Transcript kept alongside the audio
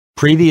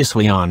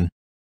Previously on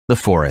The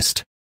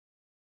Forest.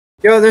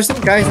 Yo, there's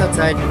some guys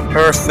outside.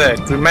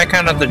 Perfect. We might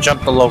kind of have to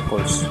jump the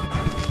locals.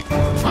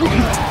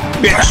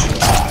 Bitch!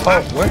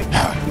 Oh, what?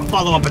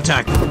 Follow-up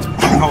attack.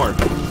 Hard.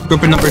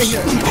 Group of numbers.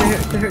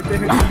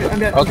 I'm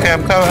dead. Okay,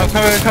 I'm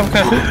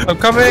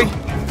coming.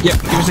 Yeah,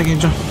 give me a second,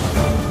 John.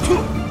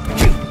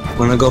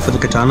 Wanna go for the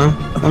katana?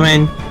 I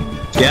mean,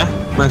 yeah,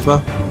 might as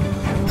well.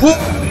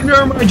 Whoa,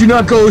 never mind, do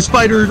not go,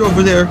 spiders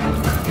over there.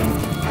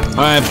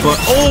 Alright, but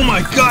oh my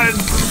god!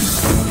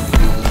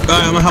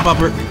 Alright, I'm gonna hop up.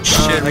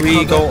 Should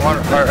we go on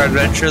our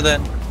adventure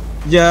then?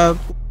 Yeah.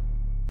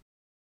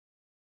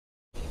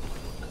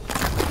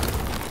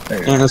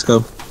 Yeah, let's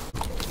go.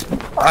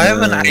 I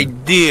have an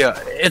idea.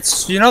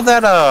 It's you know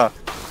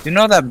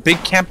that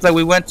big camp that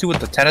we went to with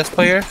the tennis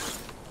players?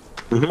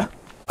 Mm-hmm.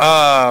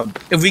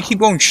 If we keep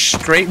going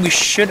straight, we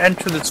should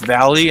enter this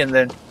valley, and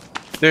then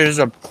there's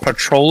a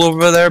patrol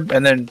over there,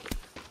 and then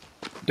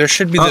there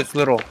should be this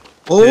little.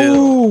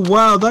 Oh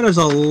wow, that is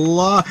a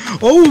lot.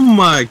 Oh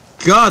my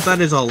god,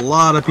 that is a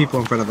lot of people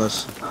in front of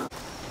us.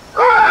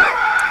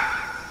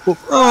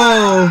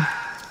 Oh,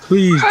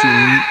 please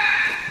do.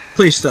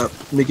 Please stop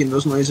making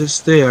those noises.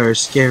 They are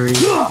scary.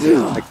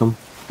 Like them.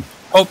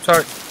 Oh,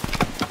 sorry.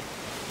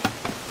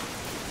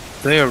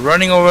 They are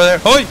running over there.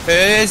 Oi!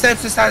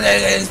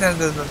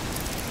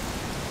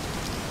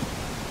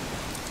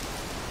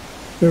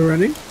 They're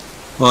running?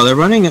 Oh, they're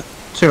running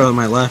to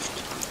my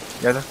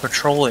left. Yeah, they're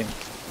patrolling.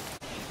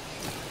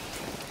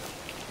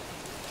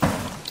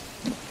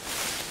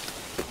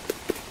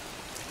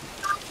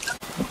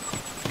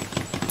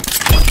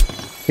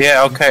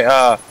 Yeah, okay,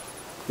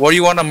 what do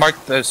you want to mark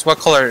this? What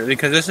color?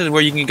 Because this is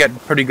where you can get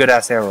pretty good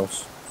ass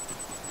arrows.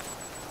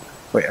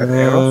 Wait,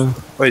 arrows?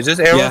 Wait, is this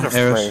arrows yeah, or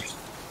flares?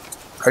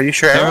 Are you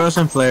sure arrows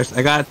and flares.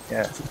 I got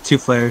 2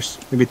 flares,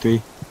 maybe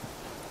 3.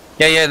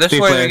 Yeah, this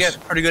 3 way flares. we get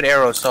pretty good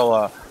arrows,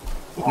 so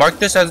mark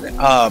this as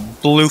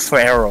blue for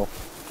arrow.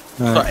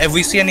 So if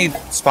we see any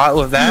spot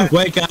with that...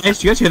 Wait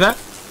guys, you guys hear that?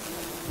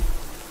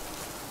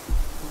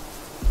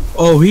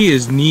 Oh, he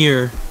is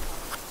near.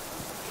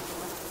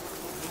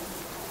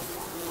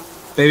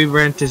 Baby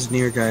Brent is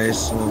near,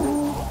 guys. So.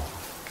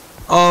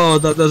 Oh,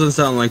 that doesn't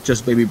sound like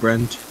just Baby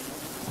Brent.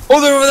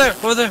 Oh, they're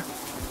over there!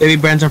 Baby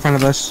Brent's in front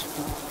of us.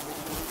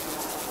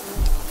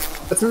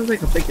 That sounds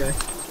like a big guy.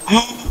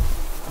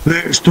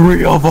 There's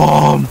 3 of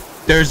them!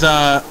 There's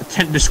the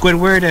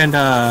Squidward and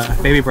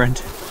Baby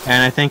Brent.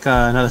 And I think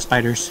another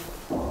spiders.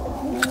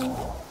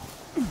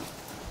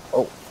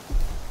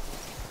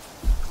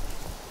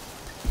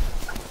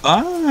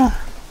 Oh.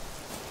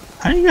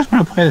 How do you guys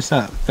want to play this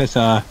up? This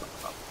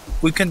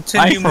We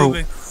continue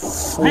moving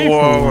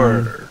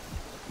forward.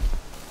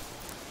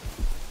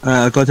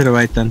 Go to the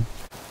right then.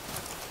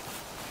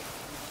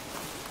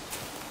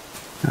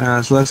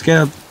 So let's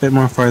get a bit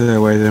more farther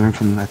away, then we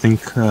can, I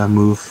think,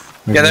 move.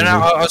 Yeah, then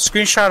I'll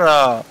screenshot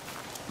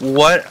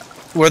where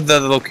the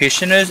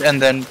location is,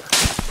 and then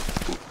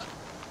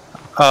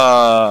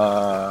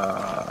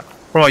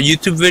from a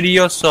YouTube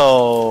video.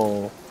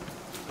 So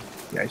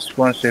yeah, I just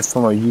want to say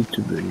from a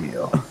YouTube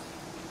video.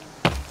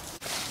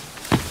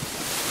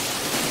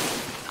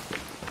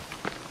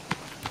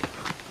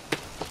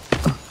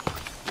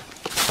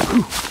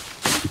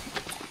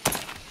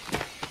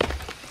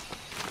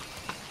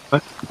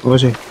 What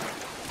was he?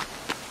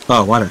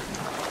 Oh, water.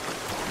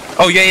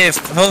 Oh yeah,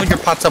 fill your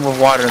pots up with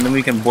water, and then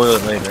we can boil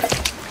it later.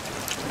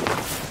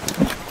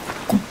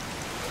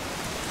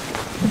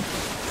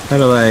 How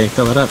do I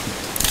fill it up?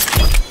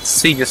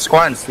 See, just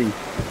squat and see.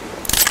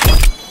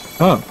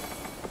 Oh.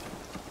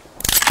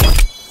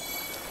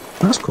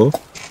 That's cool.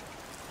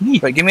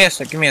 Neat. Wait, give me a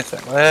sec.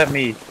 Let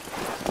me.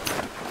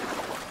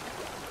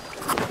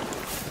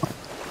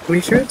 Are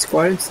you sure it's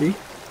squad and C?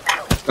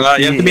 You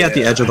have to be at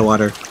the edge of the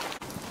water.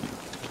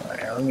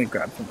 Alright, let me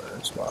grab some of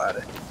this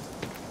water.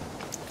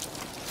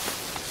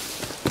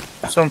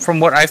 So from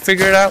what I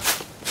figured out,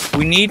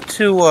 we need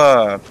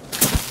to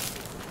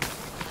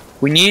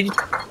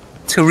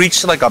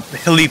reach like a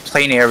hilly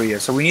plain area.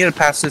 So we need to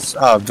pass this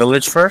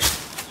village first.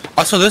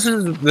 Also,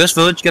 this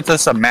village gets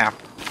us a map.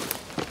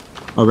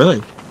 Oh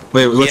really?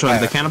 Wait, which one?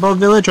 The cannibal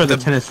village or the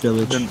tennis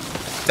village?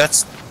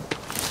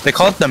 They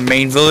call it the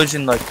main village,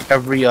 and like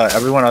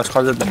everyone else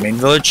calls it the main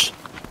village.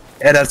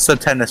 And that's the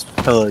tennis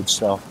village.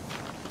 So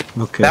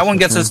okay, that one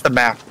gets us the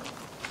map.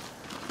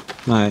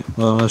 Alright,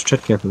 well let's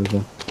tread carefully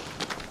then.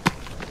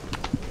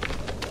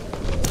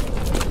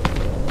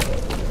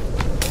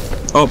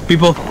 Oh,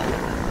 people!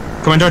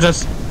 Coming towards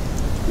us!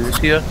 Is this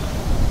here?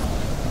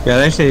 Yeah,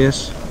 they say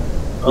yes.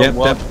 Oh, Yep,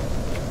 well.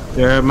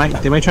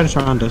 They might try to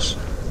surround us.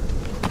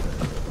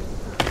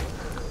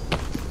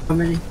 How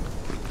many?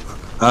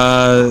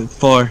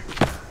 4.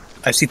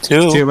 I see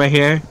 2. 2 right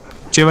here.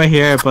 2 right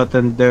here, but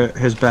then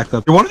his back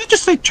up. Why don't they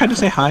just like try to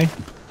say hi?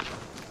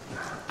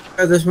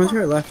 Oh, there's one to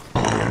our left.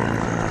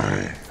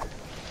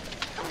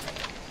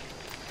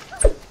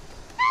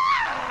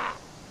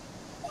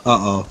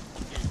 Uh-oh.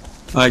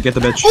 Alright, get the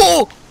bitch.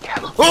 Oh!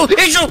 Oh,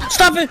 Angel,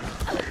 stop it!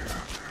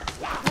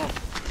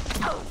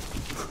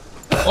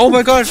 Oh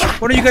my gosh,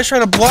 what are you guys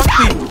trying to block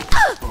me?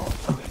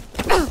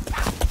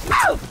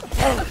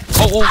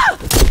 Oh, oh.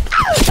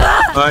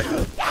 Alright.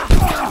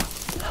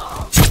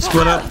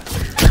 Split up.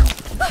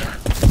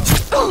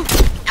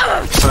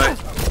 Alright.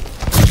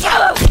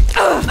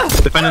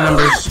 Defend the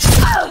numbers.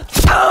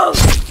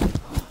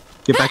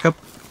 Get back up.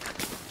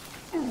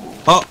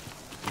 Oh!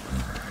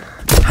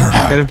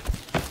 Get him.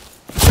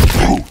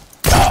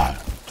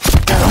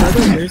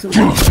 There's a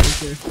one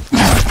here.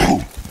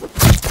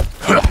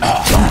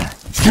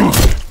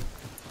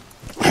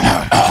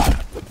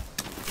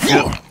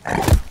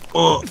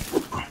 Oh!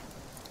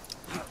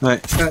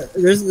 Alright.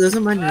 There's a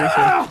mine right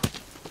here.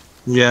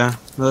 Yeah,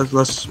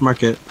 let's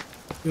mark it.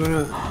 You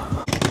wanna?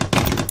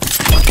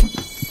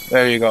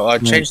 There you go.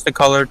 Change the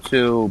color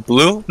to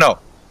blue. No.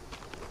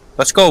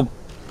 Let's go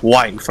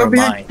white for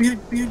mine. Behind.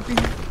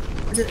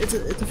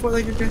 It's a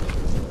four-legged guy.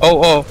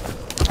 Oh.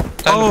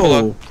 Time to pull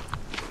up.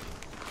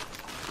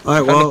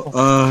 Alright, well,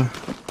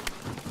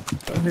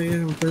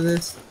 Okay, for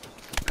this.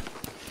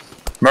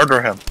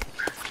 Murder him.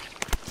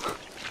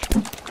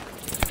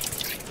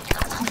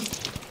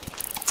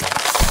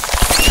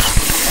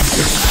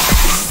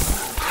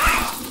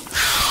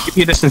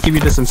 keep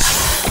your distance.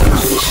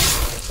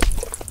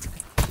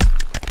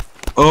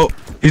 Oh,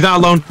 he's not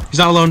alone.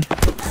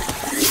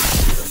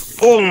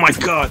 Oh my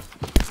god.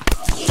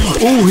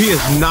 Oh, he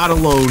is not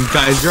alone.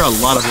 Guys, there are a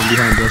lot of them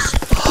behind us.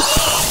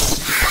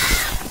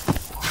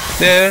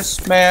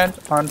 This man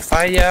on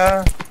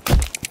fire.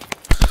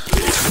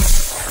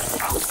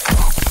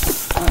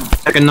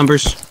 Second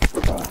numbers.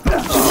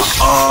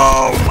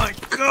 Oh my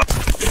god.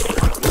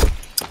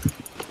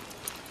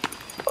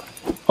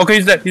 Okay,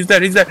 he's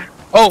dead.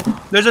 Oh,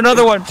 there's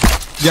another one.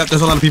 Yep,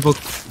 there's a lot of people.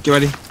 Get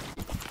ready.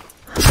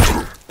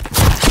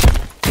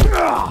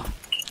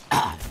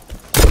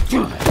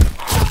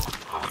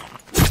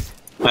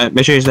 Alright,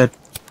 make sure he's dead.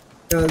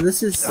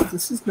 This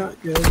is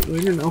not good.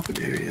 We're in an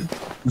open area.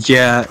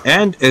 Yeah,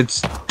 and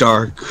it's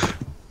dark.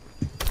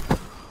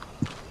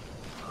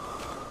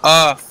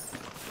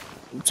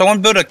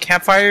 Someone build a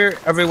campfire.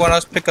 Everyone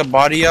else pick a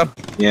body up.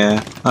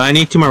 Yeah, I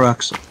need 2 more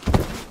rocks.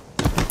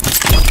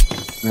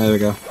 There we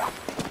go.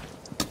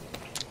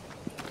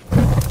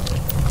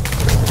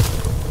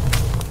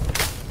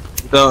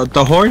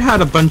 The horde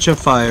had a bunch of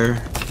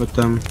fire with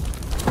them.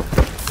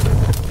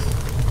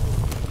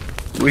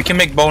 We can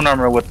make bone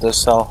armor with this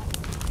cell.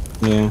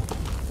 Yeah.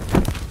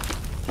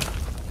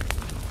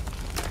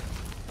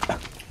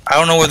 I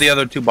don't know where the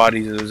other 2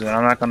 bodies is, and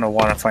I'm not gonna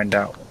want to find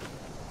out.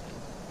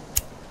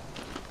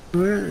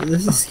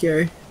 This is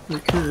scary.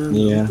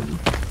 Yeah.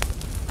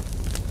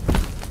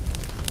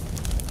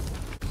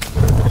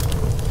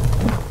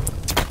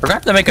 We're gonna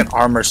have to make an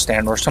armor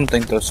stand or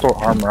something to store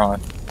armor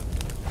on.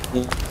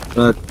 Yeah.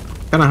 But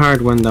kind of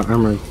hard when the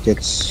armor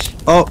gets.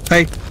 Oh,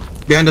 hey!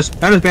 Behind us!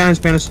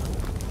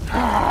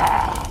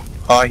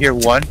 I hear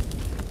one.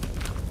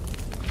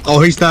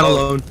 Oh, he's not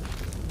alone.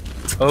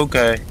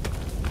 Okay.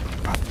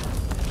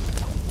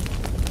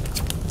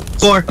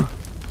 4.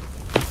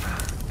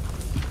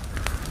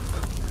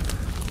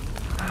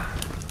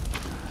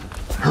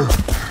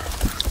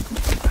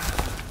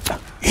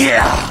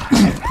 Yeah.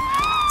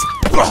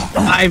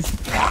 5.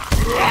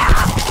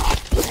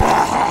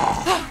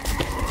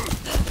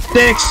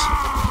 6.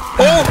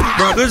 Oh,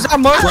 bro, there's that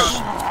much.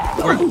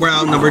 We're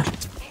outnumbered.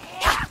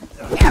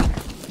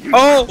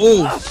 Oh.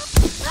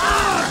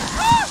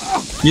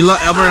 You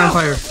let Albert on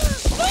fire.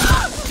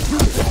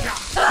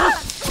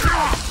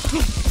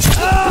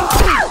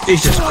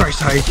 Jesus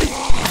Christ, hi.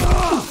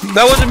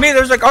 That wasn't me.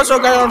 There's like also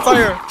a guy on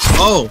fire.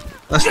 Oh,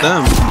 that's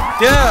them.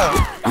 Yeah.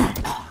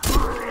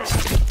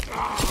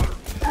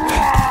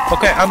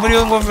 Okay, I'm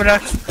doing over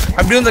next.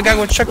 I'm doing the guy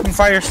with checking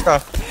fire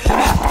stuff.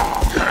 I'm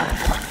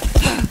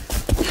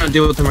trying to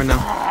deal with him right now.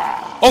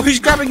 Oh, he's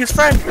grabbing his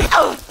friend.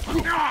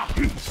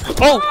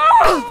 Oh.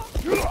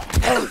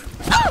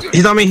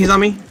 He's on me.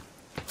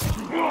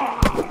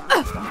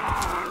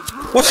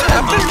 What's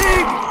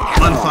happening?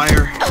 On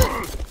fire.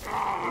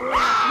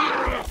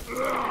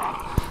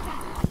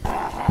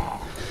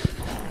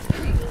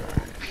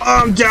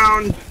 I'm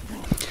down.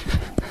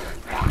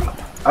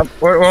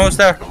 We're almost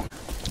there.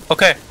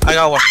 Okay, I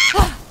got one.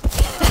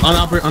 On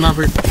Albert.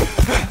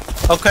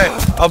 Okay,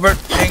 Albert,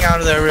 hang out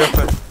of there real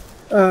quick.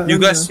 You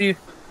guys see?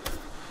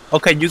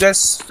 Okay, you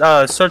guys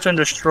search and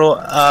destroy.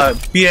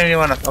 Beat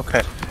anyone up.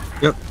 Okay.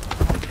 Yep.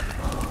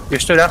 You're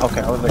still down. Okay,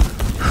 I was like.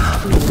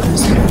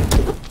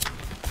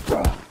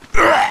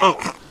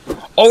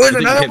 Oh, there's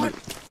another one.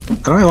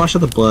 How do I wash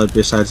out the blood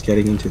besides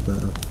getting into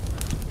the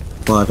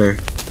water?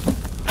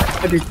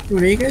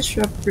 When you guys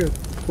drop your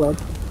club?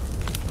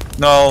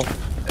 No,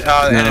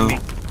 No. enemy.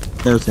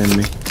 There's the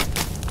enemy.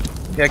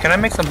 Yeah, can I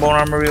make some bone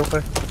armor real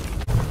quick?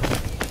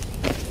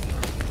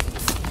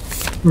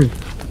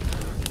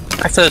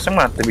 After this, I'm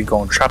gonna have to be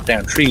going chop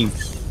down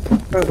trees.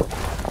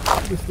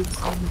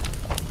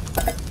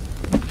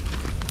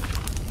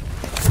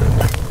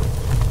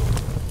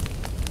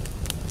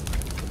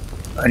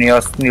 Any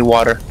else need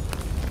water?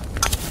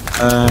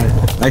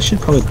 I should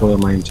probably boil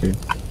mine too.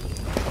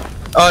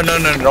 Oh no,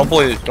 don't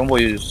boil yours. Don't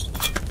boil yours.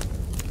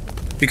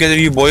 Because if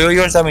you boil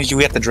yours, that means you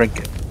have to drink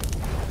it.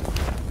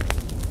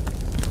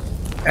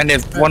 And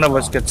if one of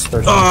us gets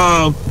thirsty.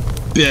 Oh,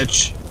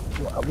 bitch.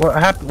 What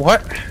happened?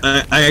 What?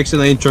 I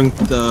accidentally drank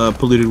the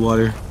polluted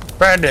water.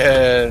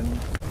 Brandon.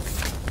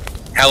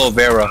 Aloe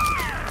vera.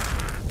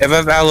 If I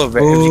have aloe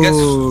vera, if you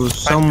Oh, guys.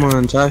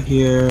 someone's out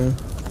here.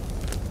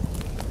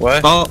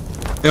 What? Oh,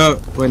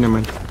 wait, never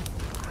mind.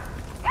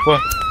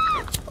 What?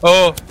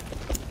 Oh.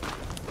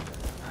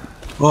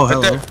 Oh, Right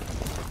hello. there.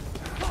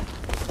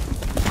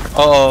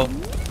 Uh oh.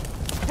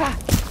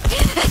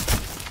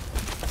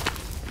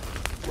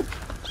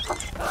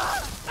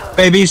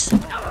 Babies.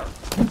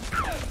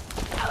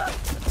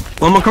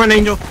 One more, come on,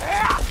 Angel.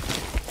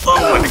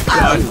 Oh my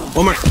god.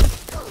 One more.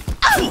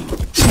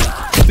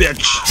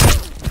 Bitch.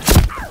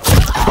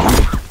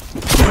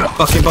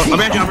 Fucking bug. I'm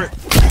at jumper.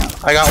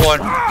 I got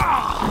one.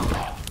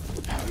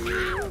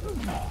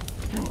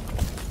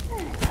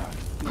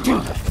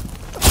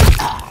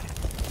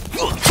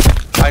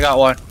 I got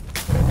one.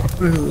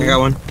 I got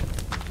one.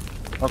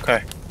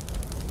 Okay.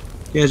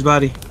 Yeah, his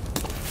body.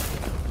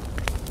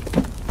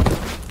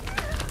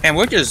 And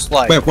we're just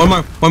like. Wait, one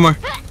more.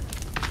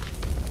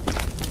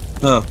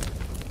 Oh,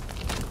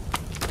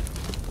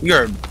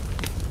 You're let's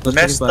take his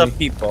messed body. up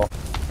people.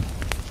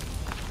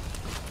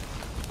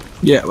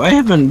 Yeah,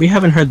 we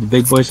haven't heard the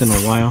big boys in a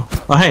while.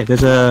 Oh hey,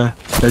 there's a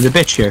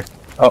bitch here.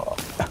 Oh.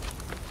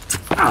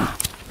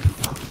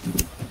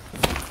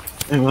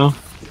 Hey, well,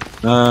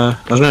 I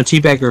was gonna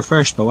teabag her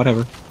first, but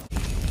whatever.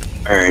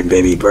 Burn,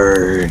 baby,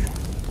 burn.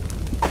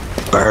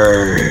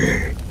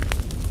 Burn.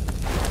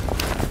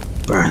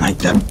 Burn like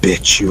that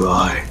bitch you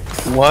are.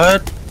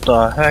 What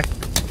the heck?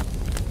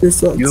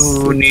 This looks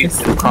You need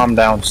to calm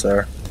down,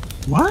 sir.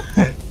 What?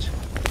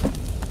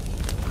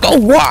 Go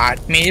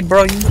what? Me,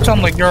 bro? You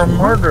sound like you're a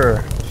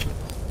murderer.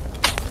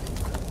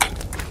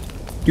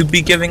 You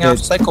be giving out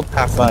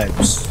psychopath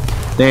vibes.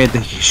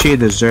 She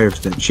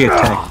deserves it. She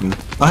attacked me.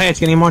 Oh hey, it's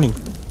getting morning.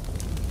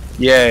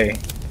 Yay.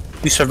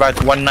 You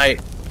survived one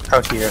night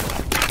out here.